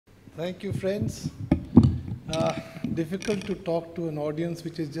Thank you, friends. Difficult to talk to an audience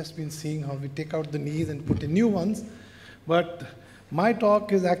which has just been seeing how we take out the knees and put in new ones. But my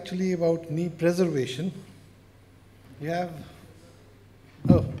talk is actually about knee preservation. You have,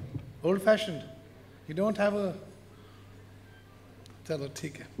 oh, old-fashioned. You don't have a, chalo,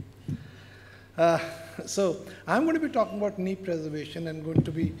 theek hai. So I'm going to be talking about knee preservation and going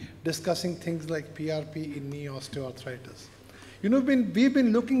to be discussing things like PRP in knee osteoarthritis. You know, we've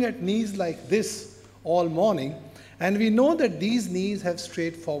been looking at knees like this all morning, and we know that these knees have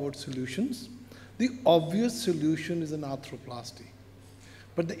straightforward solutions. The obvious solution is an arthroplasty.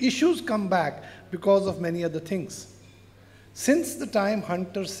 But the issues come back because of many other things. Since the time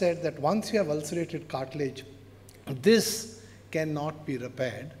Hunter said that once you have ulcerated cartilage, this cannot be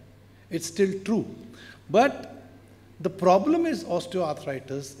repaired, it's still true. But the problem is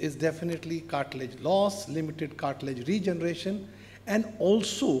osteoarthritis is definitely cartilage loss, limited cartilage regeneration, and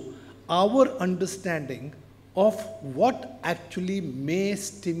also our understanding of what actually may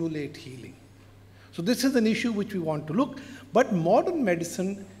stimulate healing. So this is an issue which we want to look, but modern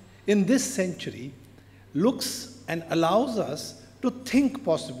medicine in this century looks and allows us to think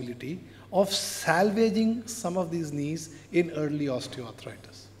possibility of salvaging some of these knees in early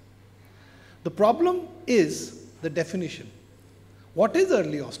osteoarthritis. The problem is the definition. What is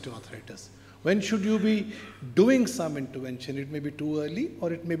early osteoarthritis? When should you be doing some intervention? It may be too early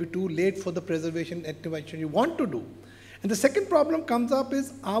or it may be too late for the preservation intervention you want to do. And the second problem comes up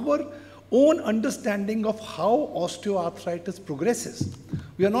is our own understanding of how osteoarthritis progresses.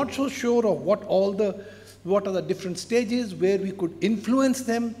 We are not so sure of what are the different stages where we could influence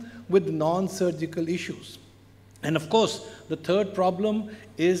them with non-surgical issues. And of course, the third problem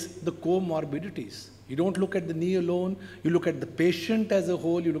is the comorbidities. You don't look at the knee alone, you look at the patient as a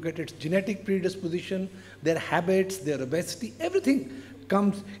whole, you look at its genetic predisposition, their habits, their obesity, everything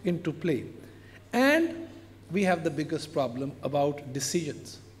comes into play. And we have the biggest problem about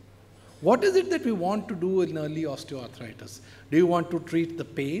decisions. What is it that we want to do in early osteoarthritis? Do you want to treat the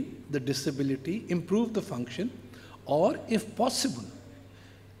pain, the disability, improve the function, or if possible,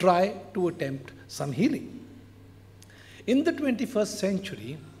 try to attempt some healing? In the 21st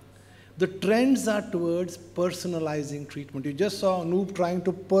century, the trends are towards personalizing treatment. You just saw Anoop trying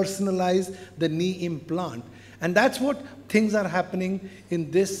to personalize the knee implant. And that's what things are happening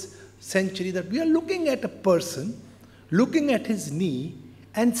in this century, that we are looking at a person, looking at his knee,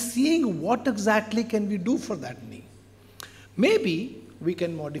 and seeing what exactly can we do for that knee. Maybe we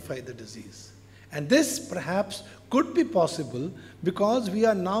can modify the disease. And this perhaps could be possible because we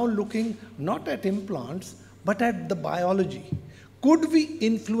are now looking not at implants, but at the biology. Could we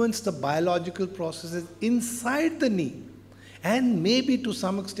influence the biological processes inside the knee and maybe to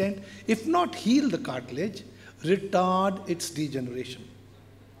some extent, if not heal the cartilage, retard its degeneration?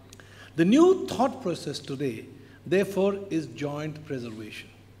 The new thought process today, therefore, is joint preservation.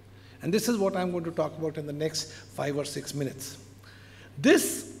 And this is what I'm going to talk about in the next 5 or 6 minutes.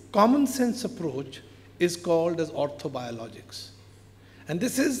 This common sense approach is called as orthobiologics. And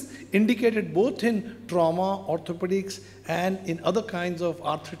this is indicated both in trauma, orthopedics, and in other kinds of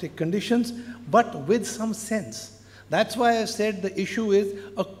arthritic conditions, but with some sense. That's why I said the issue is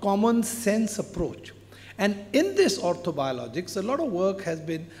a common sense approach. And in this orthobiologics, a lot of work has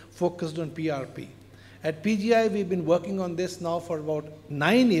been focused on PRP. At PGI, we've been working on this now for about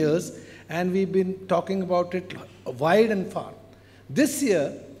 9 years, and we've been talking about it wide and far. This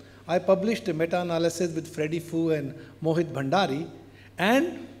year, I published a meta-analysis with Freddie Fu and Mohit Bhandari,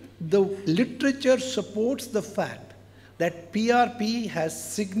 and the literature supports the fact that PRP has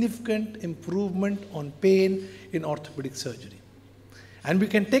significant improvement on pain in orthopedic surgery. And we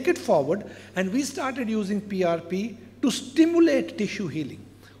can take it forward, and we started using PRP to stimulate tissue healing.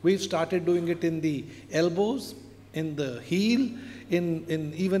 We've started doing it in the elbows, in the heel,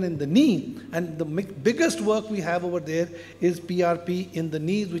 even in the knee. And the biggest work we have over there is PRP in the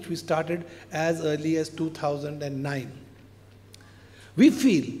knees, which we started as early as 2009. We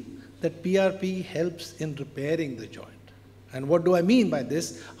feel that PRP helps in repairing the joint. And what do I mean by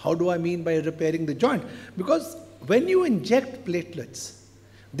this? How do I mean by repairing the joint? Because when you inject platelets,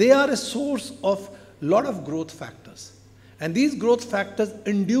 they are a source of a lot of growth factors. And these growth factors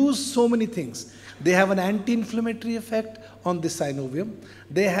induce so many things. They have an anti-inflammatory effect on the synovium.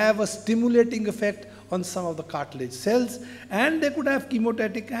 They have a stimulating effect on some of the cartilage cells. And they could have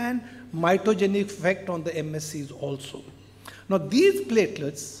chemotatic and mitogenic effect on the MSCs also. Now, these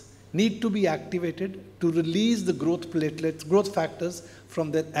platelets need to be activated to release the growth factors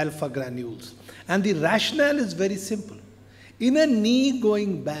from their alpha granules. And the rationale is very simple. In a knee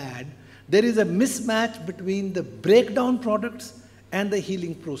going bad, there is a mismatch between the breakdown products and the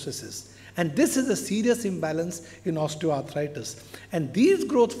healing processes. And this is a serious imbalance in osteoarthritis. And these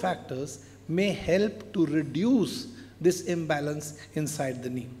growth factors may help to reduce this imbalance inside the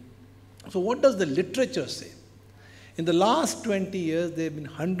knee. So what does the literature say? In the last 20 years, there have been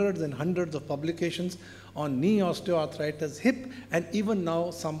hundreds and hundreds of publications on knee osteoarthritis, hip, and even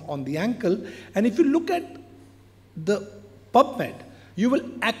now some on the ankle. And if you look at the PubMed, you will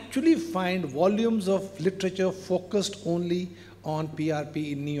actually find volumes of literature focused only on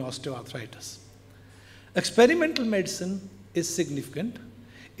PRP in knee osteoarthritis. Experimental medicine is significant.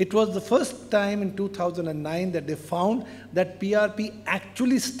 It was the first time in 2009 that they found that PRP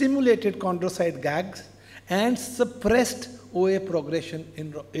actually stimulated chondrocyte gags and suppressed OA progression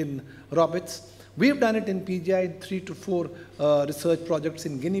in rabbits. We've done it in PGI in 3 to 4 research projects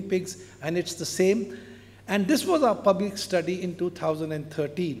in guinea pigs, and it's the same. And this was our public study in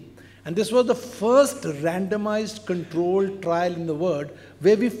 2013. And this was the first randomized controlled trial in the world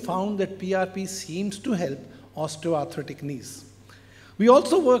where we found that PRP seems to help osteoarthritic knees. We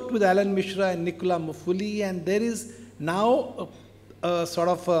also worked with Alan Mishra and Nicola Mufuli, and there is now a sort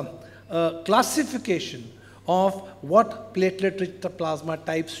of a classification of what platelet-rich plasma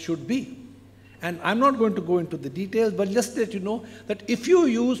types should be. And I'm not going to go into the details, but just let you know that if you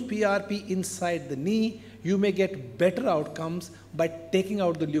use PRP inside the knee, you may get better outcomes by taking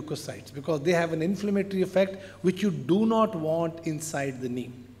out the leukocytes, because they have an inflammatory effect which you do not want inside the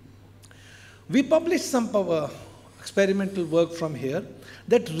knee. We published some experimental work from here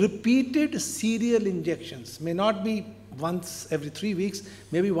that repeated serial injections may not be once every 3 weeks,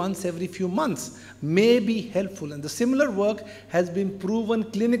 maybe once every few months, may be helpful. And the similar work has been proven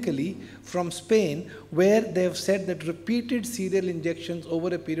clinically from Spain, where they have said that repeated serial injections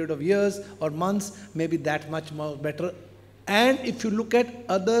over a period of years or months may be that much more better. And if you look at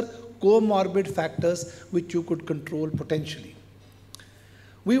other comorbid factors which you could control potentially.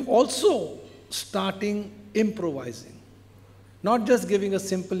 We've also starting improvising, not just giving a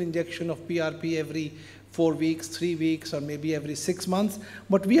simple injection of PRP every 4 weeks, 3 weeks, or maybe every 6 months,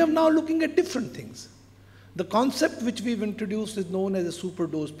 but we are now looking at different things. The concept which we've introduced is known as a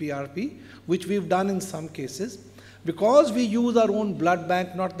superdose PRP, which we've done in some cases. Because we use our own blood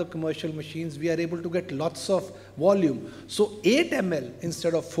bank, not the commercial machines, we are able to get lots of volume. So 8 ml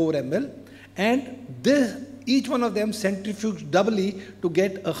instead of 4 ml, and each one of them centrifuged doubly to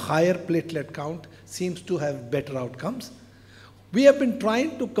get a higher platelet count, seems to have better outcomes. We have been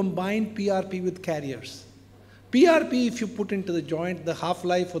trying to combine PRP with carriers. PRP, if you put into the joint, the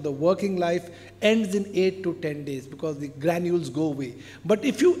half-life or the working life ends in 8 to 10 days because the granules go away. But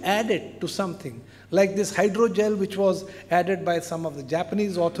if you add it to something like this hydrogel, which was added by some of the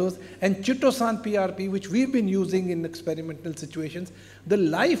Japanese authors, and chitosan PRP, which we've been using in experimental situations, the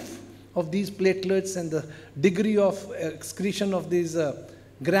life of these platelets and the degree of excretion of these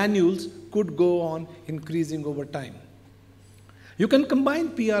granules could go on increasing over time. You can combine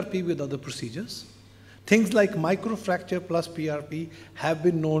PRP with other procedures. Things like microfracture plus PRP have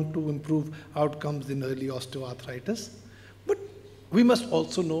been known to improve outcomes in early osteoarthritis. But we must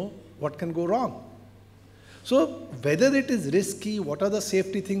also know what can go wrong. So whether it is risky, what are the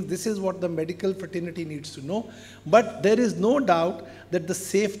safety things, this is what the medical fraternity needs to know. But there is no doubt that the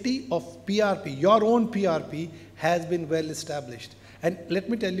safety of PRP, your own PRP, has been well established. And let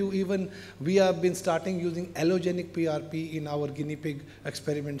me tell you, even we have been starting using allogenic PRP in our guinea pig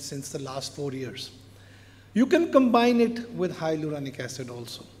experiments since the last 4 years. You can combine it with hyaluronic acid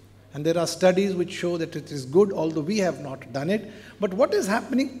also. And there are studies which show that it is good, although we have not done it. But what is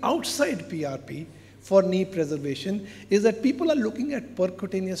happening outside PRP for knee preservation is that people are looking at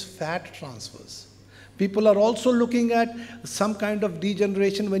percutaneous fat transfers. People are also looking at some kind of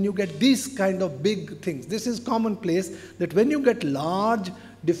degeneration when you get these kind of big things. This is commonplace that when you get large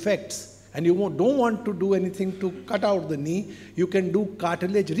defects and you don't want to do anything to cut out the knee, you can do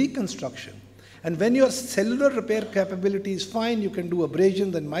cartilage reconstruction. And when your cellular repair capability is fine, you can do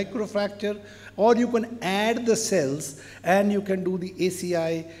abrasions and microfracture, or you can add the cells and you can do the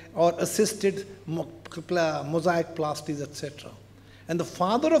ACI or assisted mosaic plasties, etc. And the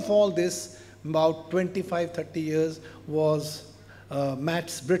father of all this, about 25, 30 years, was Matt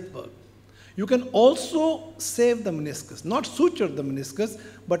Brittberg. You can also save the meniscus, not suture the meniscus,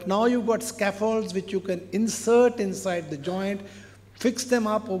 but now you've got scaffolds which you can insert inside the joint, fix them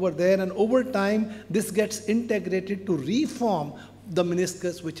up over there, and over time this gets integrated to reform the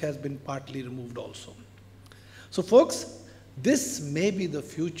meniscus which has been partly removed also. So folks, this may be the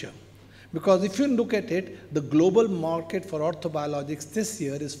future. Because if you look at it, the global market for orthobiologics this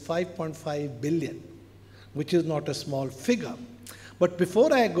year is 5.5 billion, which is not a small figure. But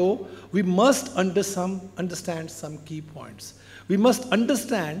before I go, we must understand some key points. We must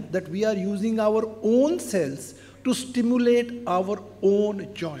understand that we are using our own cells to stimulate our own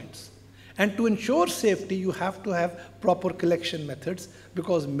joints. And to ensure safety, you have to have proper collection methods,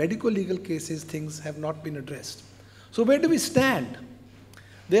 because medical legal cases, things have not been addressed. So where do we stand?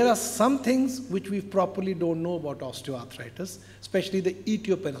 There are some things which we properly don't know about osteoarthritis, especially the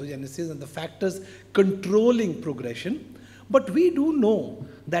etiopathogenesis and the factors controlling progression. But we do know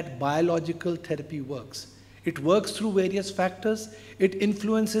that biological therapy works. It works through various factors. It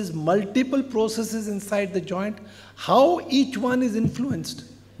influences multiple processes inside the joint. How each one is influenced,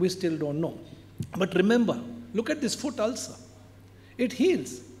 we still don't know. But remember, look at this foot ulcer. It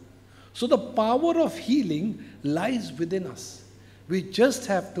heals. So the power of healing lies within us. We just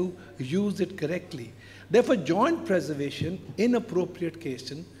have to use it correctly. Therefore, joint preservation in appropriate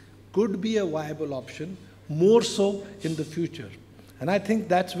cases could be a viable option, more so in the future. And I think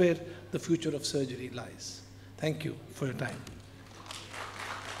that's where the future of surgery lies. Thank you for your time.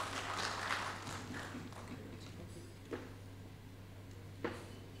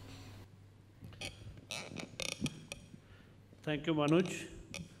 Thank you, Manoj.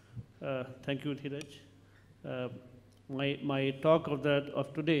 Thank you, Dheeraj. My talk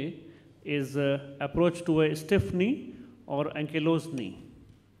of today is approach to a stiff knee or ankylosed knee.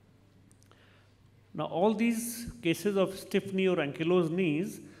 Now, all these cases of stiff knee or ankylosed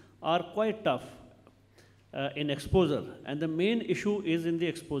knees are quite tough in exposure, and the main issue is in the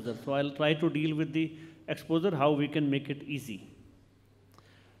exposure. So I'll try to deal with the exposure, how we can make it easy.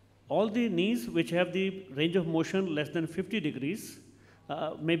 All the knees which have the range of motion less than 50 degrees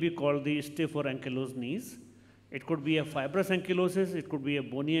may be called the stiff or ankylosed knees. It could be a fibrous ankylosis, it could be a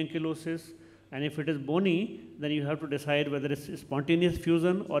bony ankylosis, and if it is bony, then you have to decide whether it's a spontaneous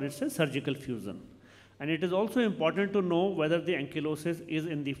fusion or it's a surgical fusion. And it is also important to know whether the ankylosis is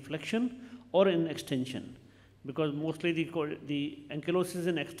in the flexion or in extension, because mostly the ankylosis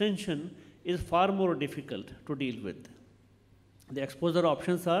in extension is far more difficult to deal with. The exposure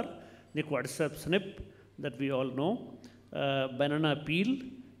options are the quadriceps snip that we all know, banana peel,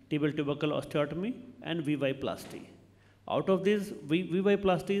 tibial tubercle osteotomy, and VY-plasty. Out of these,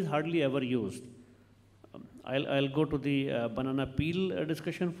 VY-plasty is hardly ever used. I'll go to the banana peel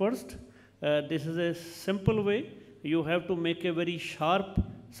discussion first. This is a simple way. You have to make a very sharp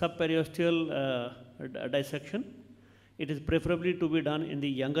subperiosteal dissection. It is preferably to be done in the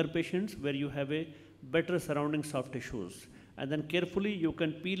younger patients where you have a better surrounding soft tissues. And then carefully you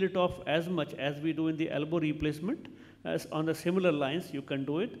can peel it off as much as we do in the elbow replacement. As on the similar lines, you can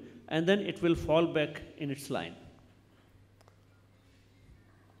do it, and then it will fall back in its line.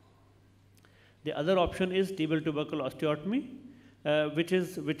 The other option is tibial tubercle osteotomy,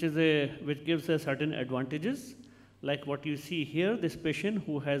 which gives us certain advantages, like what you see here. This patient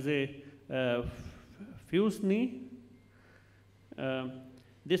who has a fused knee.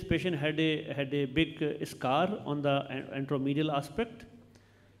 This patient had a big scar on the anteromedial aspect,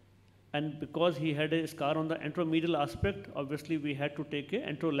 and because he had a scar on the anteromedial aspect, obviously we had to take an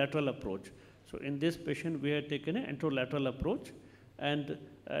anterolateral approach. So in this patient, we had taken an anterolateral approach, and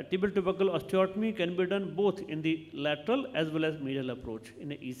tibial tubercle osteotomy can be done both in the lateral as well as medial approach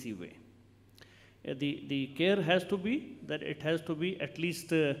in an easy way. The care has to be that it has to be at least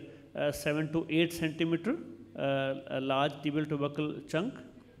 7 to 8 centimeter, a large tibial tubercle chunk.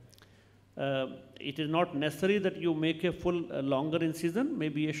 It is not necessary that you make a full longer incision,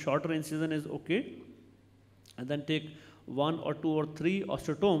 maybe a shorter incision is okay. And then take 1 or 2 or 3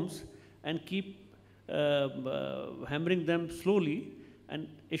 osteotomes and keep hammering them slowly, and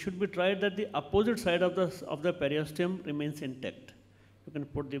it should be tried that the opposite side of the periosteum remains intact. You can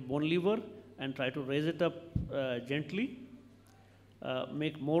put the bone lever and try to raise it up gently,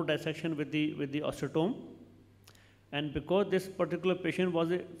 make more dissection with the osteotome. And because this particular patient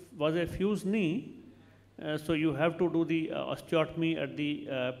was a fused knee, so you have to do the osteotomy at the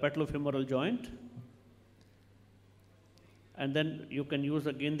patellofemoral joint. And then you can use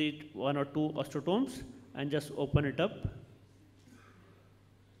again the 1 or 2 osteotomes and just open it up.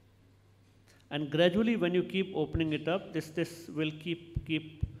 And gradually, when you keep opening it up, this will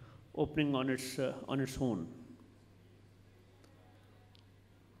keep opening on its own.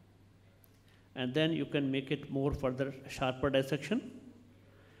 And then you can make it more further sharper dissection.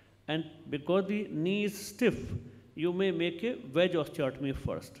 And because the knee is stiff, you may make a wedge osteotomy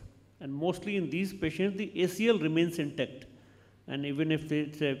first. And mostly in these patients, the ACL remains intact. And even if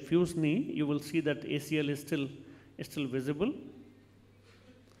it's a fused knee, you will see that ACL is still visible.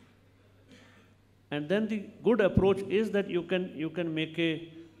 And then the good approach is that you can make use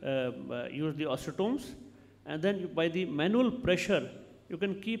the osteotomes, and then by the manual pressure, you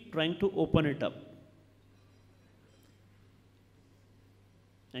can keep trying to open it up.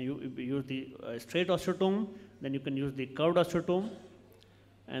 And you use the straight osteotome, then you can use the curved osteotome,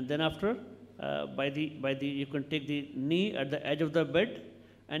 and then after, you can take the knee at the edge of the bed,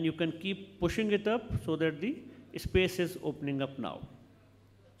 and you can keep pushing it up so that the space is opening up now.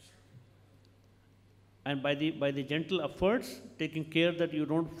 And by the gentle efforts, taking care that you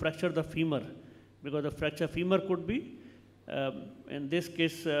don't fracture the femur, because the fracture femur could be, in this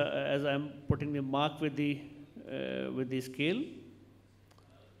case, as I'm putting the mark with the scale,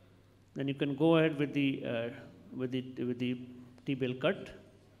 then you can go ahead with the tibial cut.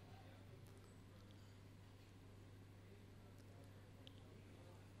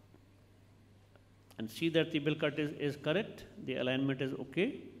 And see that tibial cut is correct, the alignment is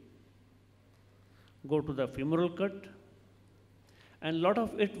okay. Go to the femoral cut, and a lot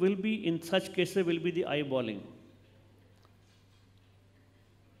of it will be, in such cases, will be the eyeballing.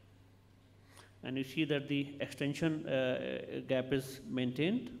 And you see that the extension gap is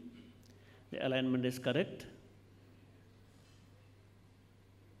maintained, the alignment is correct.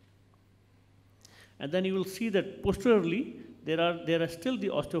 And then you will see that posteriorly, there are still the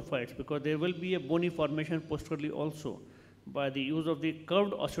osteophytes, because there will be a bony formation posteriorly also. By the use of the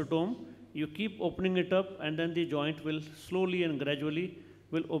curved osteotome, you keep opening it up, and then the joint will slowly and gradually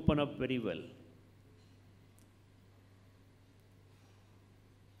will open up very well.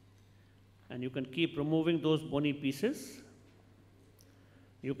 And you can keep removing those bony pieces.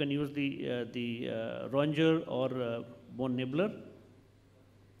 You can use the ronger or bone nibbler.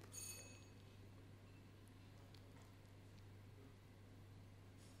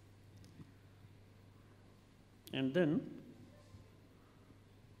 And then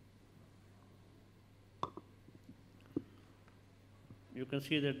you can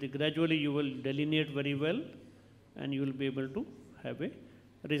see that gradually you will delineate very well, and you will be able to have a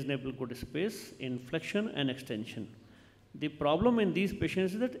reasonable good space in flexion and extension. The problem in these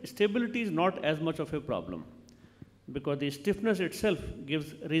patients is that stability is not as much of a problem, because the stiffness itself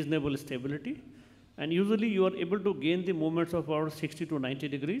gives reasonable stability, and usually you are able to gain the movements of about 60 to 90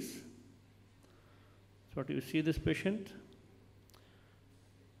 degrees. So you see this patient.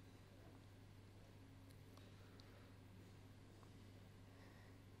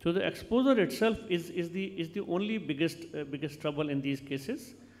 So the exposure itself is the only biggest trouble in these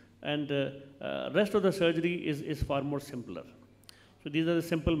cases, and rest of the surgery is far more simpler. So these are the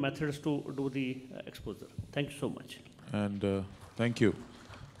simple methods to do the exposure. Thank you so much. And thank you.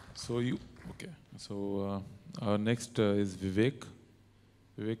 So our next is Vivek.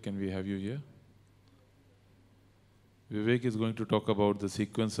 Vivek, can we have you here? Vivek is going to talk about the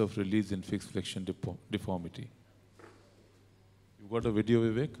sequence of release in fixed flexion deformity. You got a video,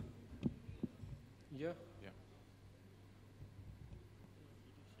 Vivek? Yeah.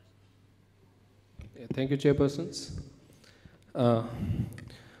 Thank you, chairpersons. I'll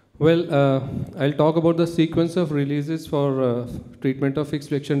talk about the sequence of releases for treatment of fixed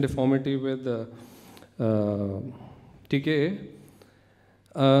flexion deformity with TKA.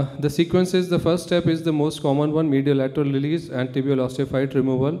 The sequence is, the first step is the most common one, medial lateral release and tibial osteophyte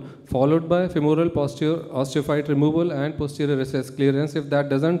removal, followed by femoral posterior osteophyte removal and posterior recess clearance. If that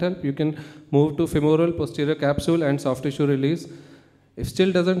doesn't help, you can move to femoral posterior capsule and soft tissue release. If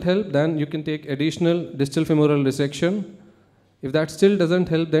still doesn't help, then you can take additional distal femoral resection. If that still doesn't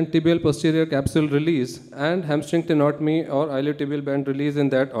help, then tibial posterior capsule release and hamstring tenotomy or iliotibial band release in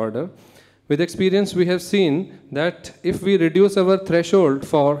that order. With experience, we have seen that if we reduce our threshold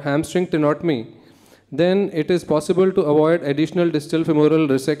for hamstring tenotomy, then it is possible to avoid additional distal femoral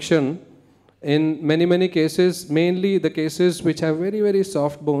resection in many cases, mainly the cases which have very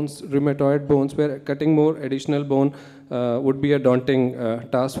soft bones, rheumatoid bones, where cutting more additional bone would be a daunting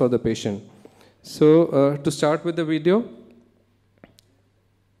task for the patient. So to start with the video,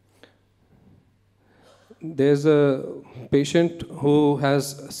 there's a patient who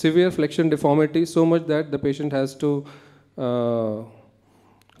has severe flexion deformity, so much that the patient has to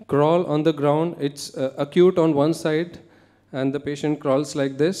crawl on the ground. It's acute on one side, and the patient crawls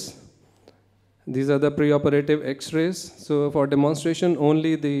like this. These are the preoperative x-rays. So for demonstration,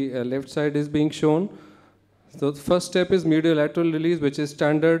 only the left side is being shown. So the first step is medial lateral release, which is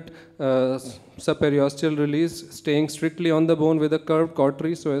standard subperiosteal release, staying strictly on the bone with a curved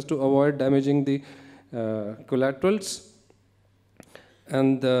cautery so as to avoid damaging the collaterals.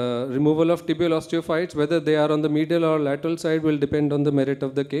 And the removal of tibial osteophytes, whether they are on the medial or lateral side, will depend on the merit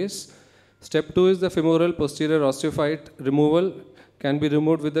of the case. Step 2 is the femoral posterior osteophyte removal. Can be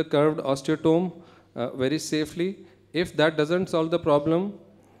removed with the curved osteotome very safely. If that doesn't solve the problem,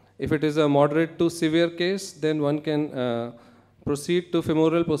 if it is a moderate to severe case, then one can Proceed to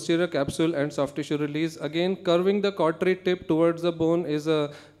femoral posterior capsule and soft tissue release. Again, curving the cautery tip towards the bone is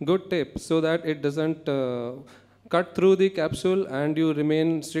a good tip so that it doesn't cut through the capsule and you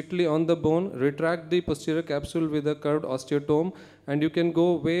remain strictly on the bone. Retract the posterior capsule with a curved osteotome, and you can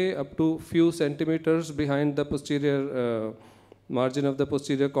go way up to few centimeters behind the posterior margin of the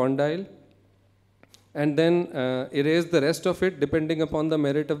posterior condyle. And then erase the rest of it depending upon the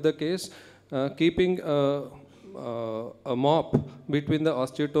merit of the case, keeping a mop between the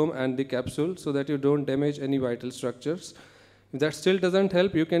osteotome and the capsule so that you don't damage any vital structures. If that still doesn't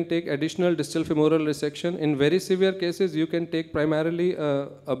help, you can take additional distal femoral resection. In very severe cases, you can take primarily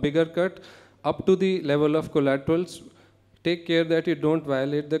a bigger cut up to the level of collaterals. Take care that you don't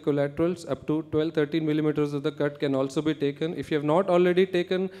violate the collaterals. Up to 12-13 millimeters of the cut can also be taken. If you have not already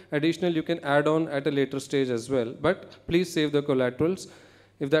taken additional, you can add on at a later stage as well. But please save the collaterals.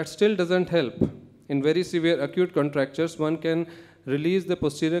 If that still doesn't help, in very severe acute contractures, one can release the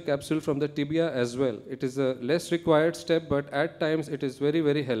posterior capsule from the tibia as well. It is a less required step, but at times it is very,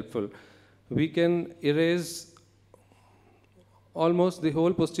 very helpful. We can erase almost the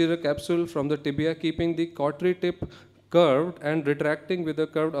whole posterior capsule from the tibia, keeping the cautery tip curved and retracting with a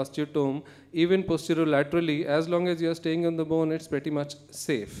curved osteotome, even posterolaterally. As long as you are staying on the bone, it's pretty much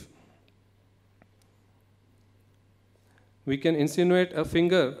safe. We can insinuate a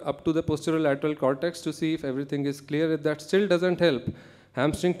finger up to the posterolateral cortex to see if everything is clear. If that still doesn't help,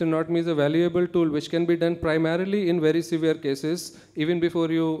 hamstring tenotomy is a valuable tool which can be done primarily in very severe cases, even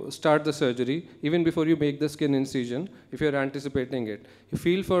before you start the surgery, even before you make the skin incision, if you're anticipating it. You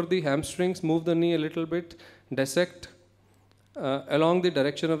feel for the hamstrings, move the knee a little bit, dissect along the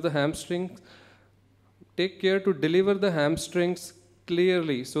direction of the hamstring. Take care to deliver the hamstrings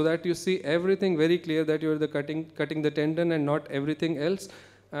clearly so that you see everything very clear, that you are cutting the tendon and not everything else.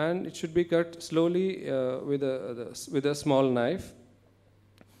 And it should be cut slowly with a small knife.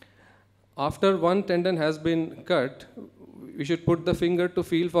 After one tendon has been cut, we should put the finger to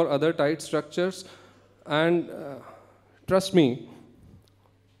feel for other tight structures. And trust me,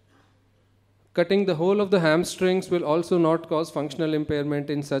 cutting the whole of the hamstrings will also not cause functional impairment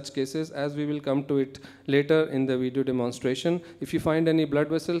in such cases, as we will come to it later in the video demonstration. If you find any blood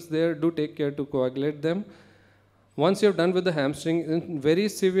vessels there, do take care to coagulate them. Once you're done with the hamstring, in very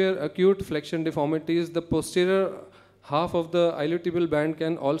severe acute flexion deformities, the posterior half of the iliotibial band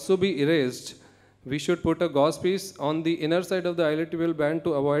can also be erased. We should put a gauze piece on the inner side of the iliotibial band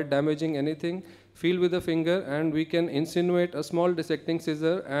to avoid damaging anything. Feel with the finger, and we can insinuate a small dissecting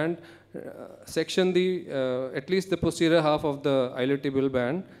scissor and section at least the posterior half of the iliotibial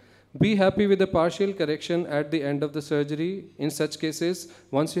band. Be happy with the partial correction at the end of the surgery. In such cases,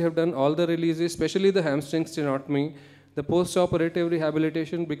 once you have done all the releases, especially the hamstring stenotomy, the post-operative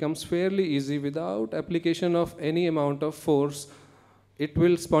rehabilitation becomes fairly easy without application of any amount of force. It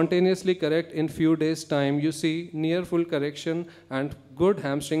will spontaneously correct in few days' time. You see near full correction and good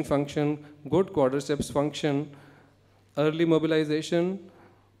hamstring function, good quadriceps function, early mobilization.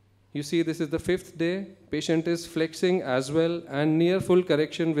 You see this is the 5th day. Patient is flexing as well and near full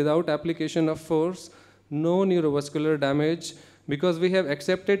correction without application of force. No neurovascular damage because we have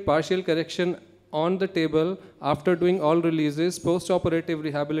accepted partial correction on the table. After doing all releases, post-operative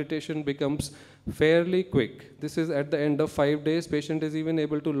rehabilitation becomes fairly quick. This is at the end of 5 days. Patient is even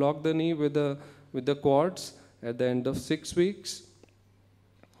able to lock the knee with the quads at the end of 6 weeks.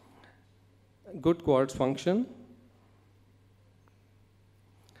 Good quads function.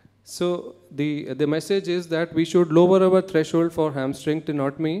 So the message is that we should lower our threshold for hamstring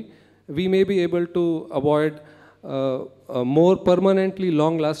tenotomy. We may be able to avoid a more permanently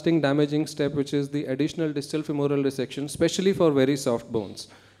long-lasting damaging step, which is the additional distal femoral resection, especially for very soft bones.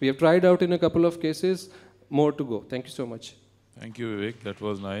 We have tried out in a couple of cases, more to go. Thank you so much. Thank you, Vivek. That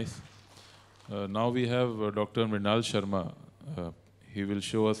was nice. Now we have Dr. Mrinal Sharma. He will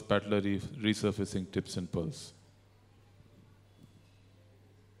show us patellar resurfacing tips and pulse.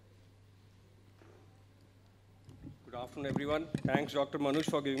 Good afternoon, everyone. Thanks, Dr. Manoj,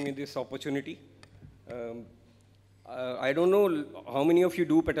 for giving me this opportunity. I don't know how many of you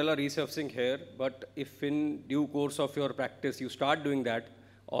do patellar resurfacing here, but if in due course of your practice you start doing that,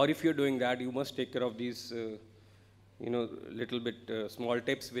 or if you're doing that, you must take care of these, little bit small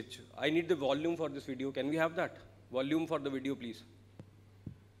tips, which I need the volume for this video. Can we have that? Volume for the video, please.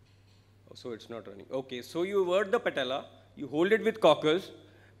 Oh, so it's not running. Okay, so you invert the patella, you hold it with cockers,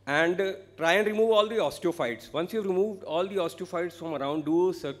 and try and remove all the osteophytes. Once you've removed all the osteophytes from around,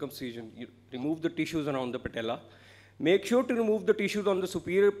 do a circumcision. You remove the tissues around the patella. Make sure to remove the tissues on the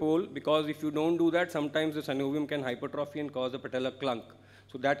superior pole, because if you don't do that, sometimes the synovium can hypertrophy and cause a patellar clunk.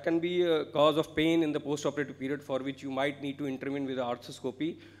 So that can be a cause of pain in the post-operative period, for which you might need to intervene with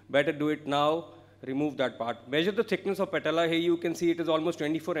arthroscopy. Better do it now, remove that part. Measure the thickness of patella. Here you can see it is almost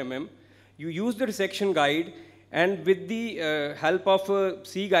 24 mm. You use the resection guide, and with the help of a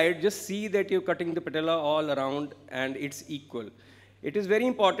C guide, just see that you're cutting the patella all around and it's equal. It is very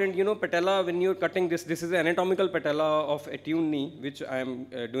important, you know, patella, when you're cutting this is the anatomical patella of attuned knee, which I'm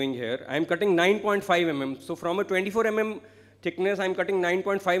doing here. I'm cutting 9.5 mm. So from a 24 mm thickness, I'm cutting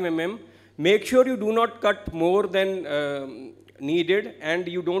 9.5 mm. Make sure you do not cut more than needed, and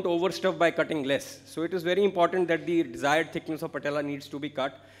you don't overstuff by cutting less. So it is very important that the desired thickness of patella needs to be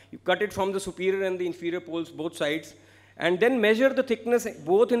cut. You cut it from the superior and the inferior poles, both sides, and then measure the thickness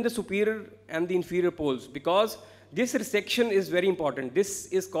both in the superior and the inferior poles, because this resection is very important. This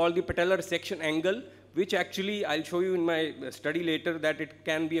is called the patellar resection angle, which actually I'll show you in my study later that it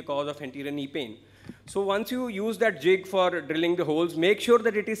can be a cause of anterior knee pain. So once you use that jig for drilling the holes, make sure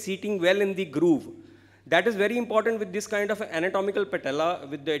that it is seating well in the groove. That is very important with this kind of anatomical patella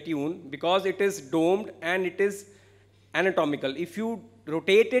with the attune, because it is domed and it is anatomical. If you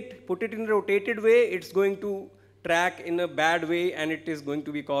rotate it, put it in a rotated way, it's going to track in a bad way and it is going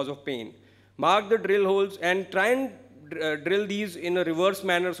to be cause of pain. Mark the drill holes and try and drill these in a reverse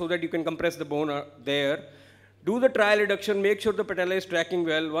manner so that you can compress the bone there. Do the trial reduction, make sure the patella is tracking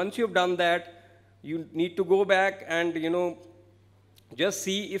well. Once you've done that, you need to go back and, you know, just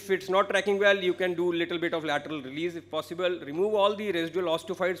see if it's not tracking well. You can do a little bit of lateral release if possible. Remove all the residual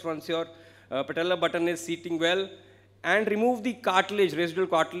osteophytes once your patella button is seating well, and remove the cartilage, residual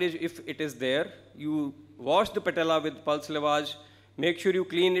cartilage if it is there. You wash the patella with pulse lavage, make sure you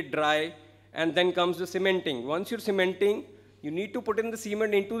clean it dry, and then comes the cementing. Once you're cementing, you need to put in the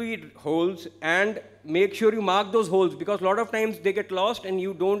cement into the holes and make sure you mark those holes, because a lot of times they get lost and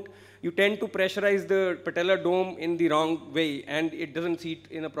you tend to pressurize the patellar dome in the wrong way and it doesn't seat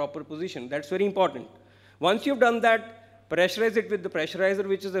in a proper position. That's very important. Once you've done that, pressurize it with the pressurizer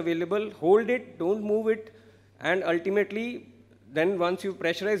which is available, hold it, don't move it, and ultimately, then once you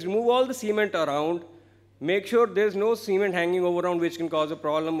pressurize, remove all the cement around. Make sure there's no cement hanging over around which can cause a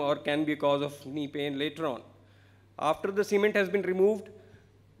problem or can be a cause of knee pain later on. After the cement has been removed,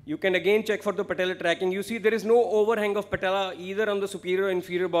 you can again check for the patellar tracking. You see there is no overhang of patella either on the superior or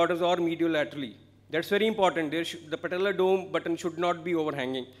inferior borders or mediolaterally. That's very important. The patellar dome button should not be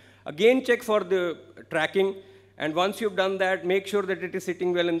overhanging. Again, check for the tracking. And once you've done that, make sure that it is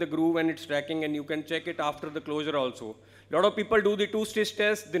sitting well in the groove and it's tracking, and you can check it after the closure also. A lot of people do the two-stitch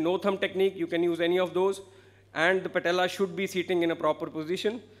test, the no thumb technique. You can use any of those. And the patella should be sitting in a proper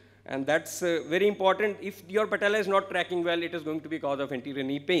position. And that's very important. If your patella is not tracking well, it is going to be cause of anterior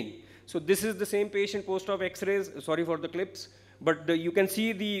knee pain. So this is the same patient post-op x-rays. Sorry for the clips. But you can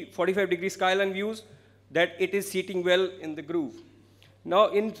see the 45-degree skyline views that it is sitting well in the groove. Now,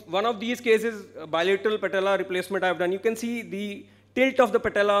 in one of these cases, bilateral patella replacement I've done, you can see the tilt of the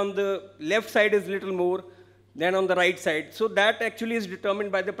patella on the left side is little more than on the right side. So that actually is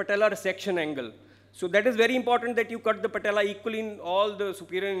determined by the patellar resection angle. So that is very important that you cut the patella equally in all the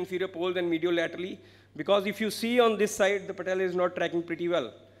superior and inferior poles and mediolaterally, because if you see on this side, the patella is not tracking pretty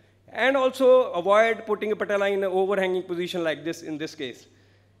well. And also avoid putting a patella in an overhanging position like this in this case.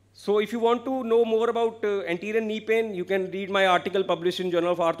 So if you want to know more about anterior knee pain, you can read my article published in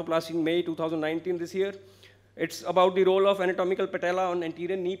Journal of Arthroplasty in May 2019 this year. It's about the role of anatomical patella on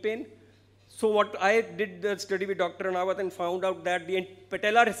anterior knee pain. So what I did the study with Dr. Anawat and found out that the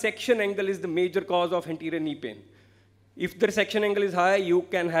patellar resection angle is the major cause of anterior knee pain. If the resection angle is high, you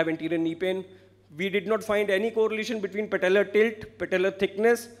can have anterior knee pain. We did not find any correlation between patellar tilt, patellar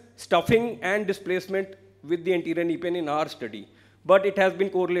thickness, stuffing, and displacement with the anterior knee pain in our study. But it has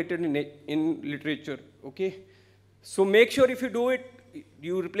been correlated in literature, okay? So make sure if you do it,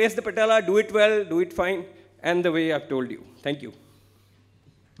 you replace the patella, do it well, do it fine, and the way I've told you. Thank you.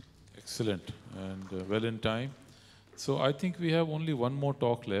 Excellent, and well in time. So I think we have only one more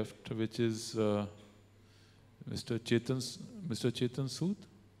talk left, which is Mr. Chetan Sood,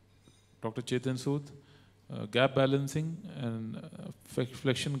 Dr. Chetan Sood, gap balancing and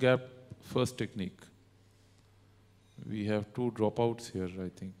flexion gap first technique. We have two dropouts here, I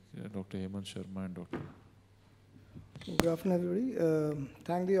think, Dr. Hemant Sharma and Dr. Good afternoon, everybody.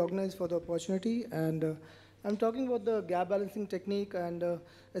 Thank the organizers for the opportunity. And I'm talking about the gap balancing technique. And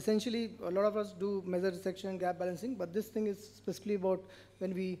essentially, a lot of us do measure resection and gap balancing. But this thing is specifically about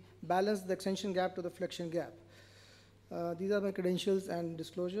when we balance the extension gap to the flexion gap. These are my credentials and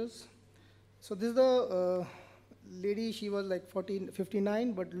disclosures. So this is the lady. She was like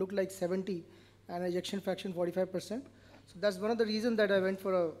 59, but looked like 70. And ejection fraction 45%. So that's one of the reasons that I went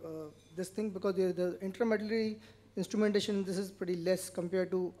for this thing, because the intramedullary instrumentation, this is pretty less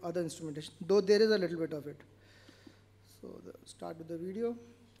compared to other instrumentation, though there is a little bit of it. So start with the video.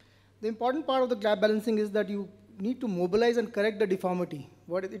 The important part of the gap balancing is that you need to mobilize and correct the deformity.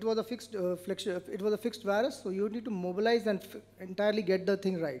 It was a fixed flexion, it was a fixed varus, so you need to mobilize and entirely get the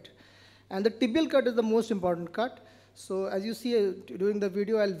thing right. And the tibial cut is the most important cut. So as you see during the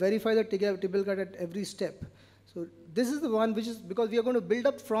video, I'll verify the tibial cut at every step. So this is the one which is, because we are going to build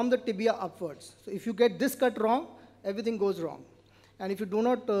up from the tibia upwards. So if you get this cut wrong, everything goes wrong. And if you do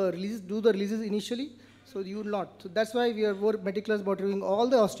not do the releases initially, so you will not. So that's why we are more meticulous about doing all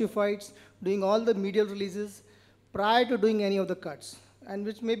the osteophytes, doing all the medial releases prior to doing any of the cuts, and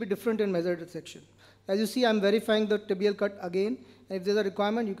which may be different in measured section. As you see, I'm verifying the tibial cut again. And if there's a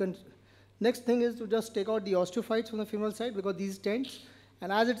requirement, you can. Next thing is to just take out the osteophytes from the femoral side, because these tends.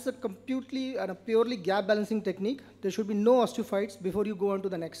 And as it's a completely and a purely gap balancing technique, there should be no osteophytes before you go on to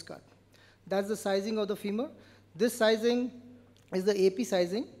the next cut. That's the sizing of the femur. This sizing is the AP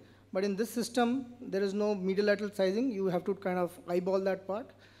sizing, but in this system, there is no medial lateral sizing. You have to kind of eyeball that part.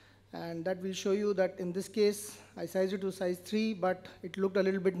 And that will show you that in this case, I sized it to size 3, but it looked a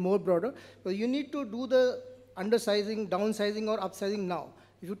little bit more broader. So you need to do the undersizing, downsizing, or upsizing now.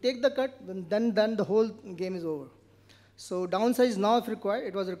 If you take the cut, then the whole game is over. So downsize now if required.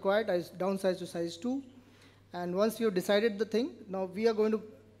 It was required. I downsized to size 2. And once you have decided the thing, now we are going to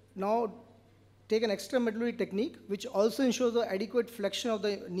now take an extramedullary technique, which also ensures the adequate flexion of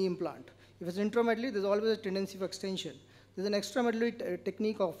the knee implant. If it's intramedullary, there's always a tendency for extension. There's an extramedullary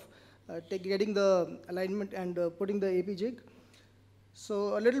technique of getting the alignment and putting the AP jig.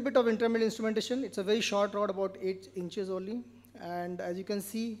 So a little bit of intramedullary instrumentation. It's a very short rod, about 8 inches only. And as you can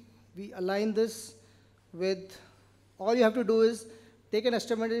see, we align this with, all you have to do is take an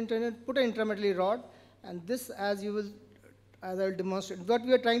extramedullary, put an intramedullary rod, and this, as I will demonstrate. What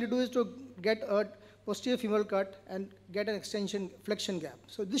we are trying to do is to get a posterior femoral cut and get an extension flexion gap.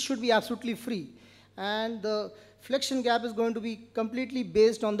 So this should be absolutely free. And the flexion gap is going to be completely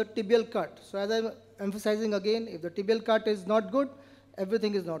based on the tibial cut. So as I'm emphasizing again, if the tibial cut is not good,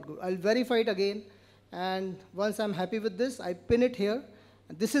 everything is not good. I'll verify it again. And once I'm happy with this, I pin it here.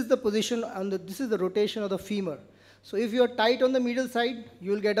 And this is the position, this is the rotation of the femur. So if you're tight on the medial side,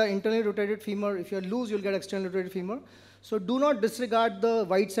 you'll get an internally rotated femur. If you're loose, you'll get externally rotated femur. So do not disregard the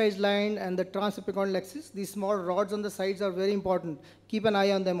white side line and the transepicondyal axis. These small rods on the sides are very important. Keep an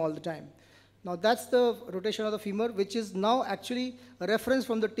eye on them all the time. Now that's the rotation of the femur, which is now actually a reference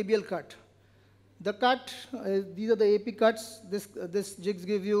from the tibial cut. The cut, these are the AP cuts. This jigs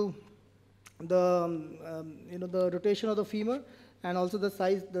give you the the rotation of the femur and also the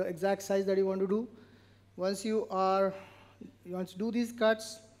size, the exact size that you want to do. Once you want to do these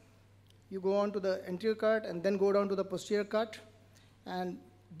cuts, you go on to the anterior cut and then go down to the posterior cut. And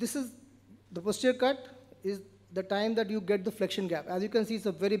this is, the posterior cut is the time that you get the flexion gap. As you can see, it's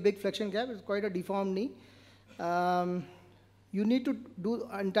a very big flexion gap. It's quite a deformed knee. You need to do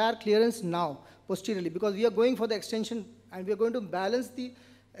entire clearance now, posteriorly, because we are going for the extension and we are going to balance the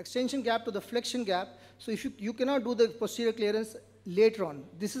extension gap to the flexion gap. So if you cannot do the posterior clearance later on.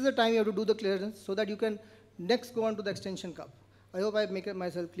 This is the time you have to do the clearance so that you can next go on to the extension cup. I hope I make it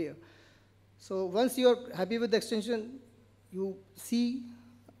myself clear. So once you are happy with the extension, you see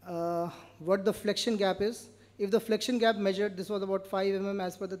what the flexion gap is. If the flexion gap measured, this was about 5 mm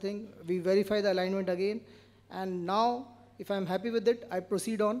as per the thing, we verify the alignment again. And now, if I'm happy with it, I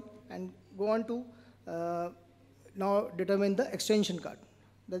proceed on and go on to now determine the extension cut.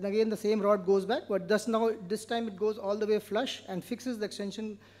 Then again, the same rod goes back, but this time it goes all the way flush and fixes the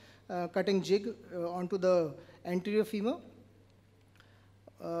extension cutting jig onto the anterior femur.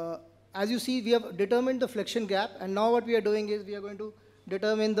 As you see, we have determined the flexion gap, and now what we are doing is we are going to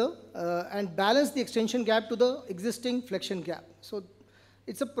determine and balance the extension gap to the existing flexion gap. So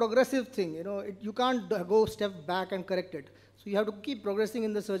it's a progressive thing, you can't go step back and correct it. So you have to keep progressing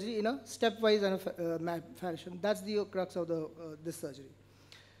in the surgery in a stepwise and fashion. That's the crux of this surgery.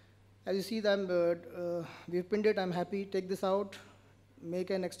 As you see, we've pinned it, I'm happy, take this out,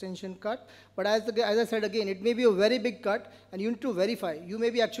 make an extension cut. But as I said again, it may be a very big cut and you need to verify. You may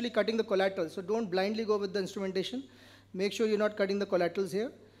be actually cutting the collaterals, so don't blindly go with the instrumentation. Make sure you're not cutting the collaterals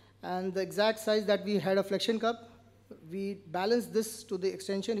here. And the exact size that we had a flexion cup, we balance this to the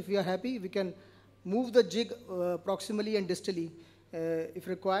extension. If we are happy, we can move the jig proximally and distally if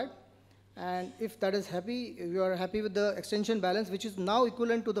required. And if that is happy, if you are happy with the extension balance, which is now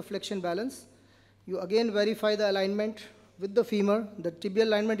equivalent to the flexion balance, you again verify the alignment with the femur. The tibial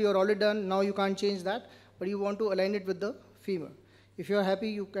alignment you are already done, now you can't change that, but you want to align it with the femur. If you are happy,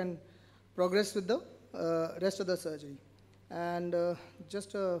 you can progress with the rest of the surgery. And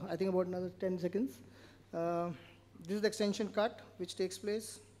just, I think about another 10 seconds. This is the extension cut which takes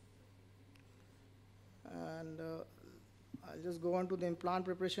place. And I'll just go on to the implant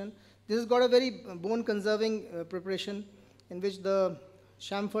preparation. This has got a very bone conserving preparation in which the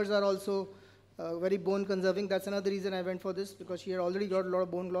chamfers are also very bone conserving. That's another reason I went for this, because she had already got a lot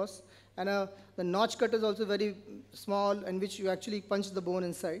of bone loss. And the notch cut is also very small, in which you actually punch the bone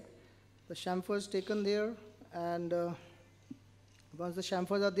inside. The chamfers taken there, and once the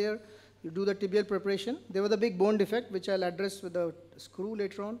chamfers are there, you do the tibial preparation. There was a big bone defect, which I'll address with a screw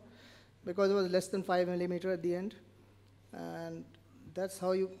later on, because it was less than 5 millimeter at the end. And that's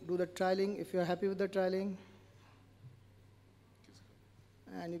how you do the trialing, if you're happy with the trialing.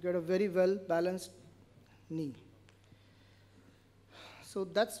 And you get a very well balanced knee. So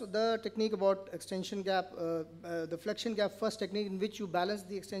that's the technique about extension gap, the flexion gap first technique, in which you balance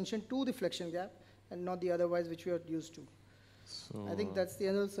the extension to the flexion gap and not the otherwise which we are used to. So I think that's the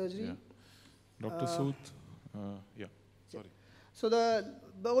end of the surgery. Yeah. Dr. Sood, yeah, sorry. So the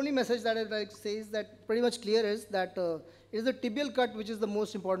only message that I'd like to say is that pretty much clear is that it is the tibial cut which is the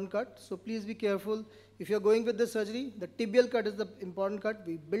most important cut. So please be careful. If you're going with this surgery, the tibial cut is the important cut.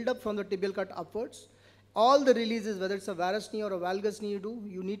 We build up from the tibial cut upwards. All the releases, whether it's a varus knee or a valgus knee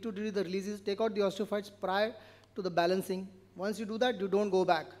you need to do the releases, take out the osteophytes prior to the balancing. Once you do that, you don't go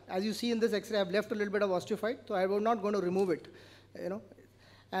back. As you see in this X-ray, I've left a little bit of osteophyte, so I was not going to remove it.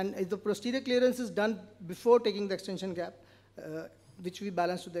 And if the posterior clearance is done before taking the extension gap, which we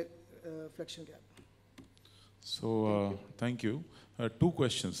balance to the flexion gap. So thank you. 2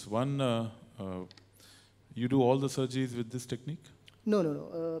 questions. One, you do all the surgeries with this technique?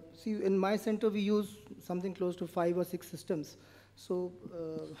 No. See, in my center, we use something close to 5 or 6 systems. So,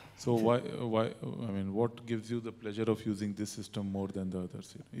 so why, I mean, what gives you the pleasure of using this system more than the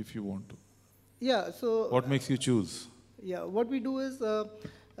others, if you want to? Yeah, so. What makes you choose? Yeah, what we do is,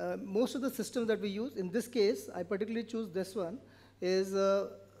 most of the systems that we use, in this case, I particularly choose this one, is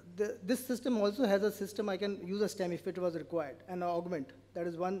this system also has a system I can use a stem if it was required, and augment. That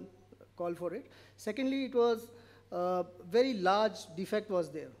is one call for it. Secondly, it was very large defect was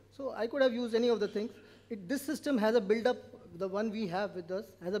there. So I could have used any of the things. This system has a build-up, the one we have with us,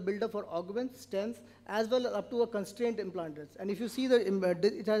 has a build-up for augments, stems, as well as up to a constraint implanters. And if you see,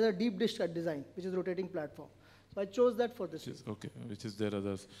 it has a deep dish cut design, which is rotating platform. So I chose that for this. Okay, which is there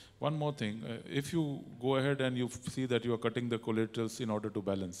others. One more thing, if you go ahead and you see that you are cutting the collaterals in order to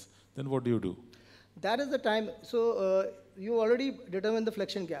balance, then what do you do? That is the time. So you already determined the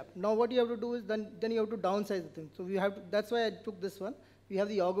flexion gap. Now what you have to do is then you have to downsize the thing. So we have to, that's why I took this one. We have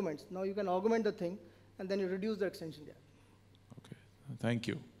the augments. Now you can augment the thing, and then you reduce the extension gap. Okay, thank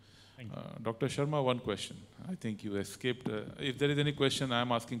you. Dr. Sharma, one question. I think you escaped. If there is any question, I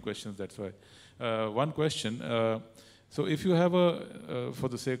am asking questions, that's why. One question. So if you have for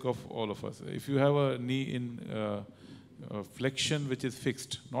the sake of all of us, if you have a knee in flexion which is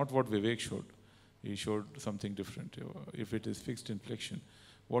fixed, not what Vivek showed, he showed something different. If it is fixed in flexion,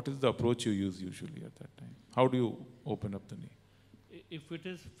 what is the approach you use usually at that time? How do you open up the knee? If it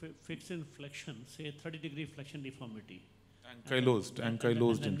is fixed in flexion, say 30-degree flexion deformity, ankylosed in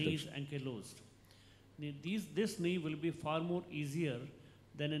flexion. Knee is ankylosed. This knee will be far more easier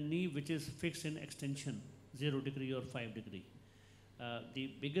than a knee which is fixed in extension, 0-degree or 5-degree.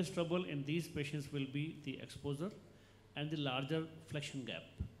 The biggest trouble in these patients will be the exposure and the larger flexion gap.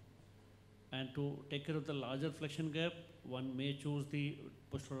 And to take care of the larger flexion gap, one may choose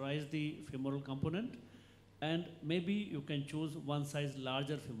posteriorize the femoral component, and maybe you can choose one size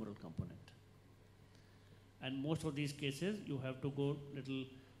larger femoral component. And most of these cases, you have to go little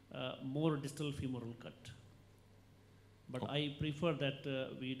more distal femoral cut. But I prefer that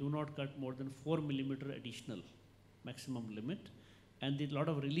we do not cut more than 4 millimeter additional maximum limit, and a lot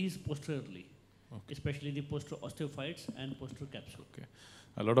of release posteriorly, especially the posterior osteophytes and posterior capsule. Okay.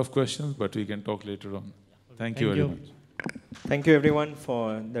 A lot of questions, but we can talk later on. Thank you very much. Thank you everyone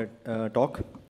for the talk.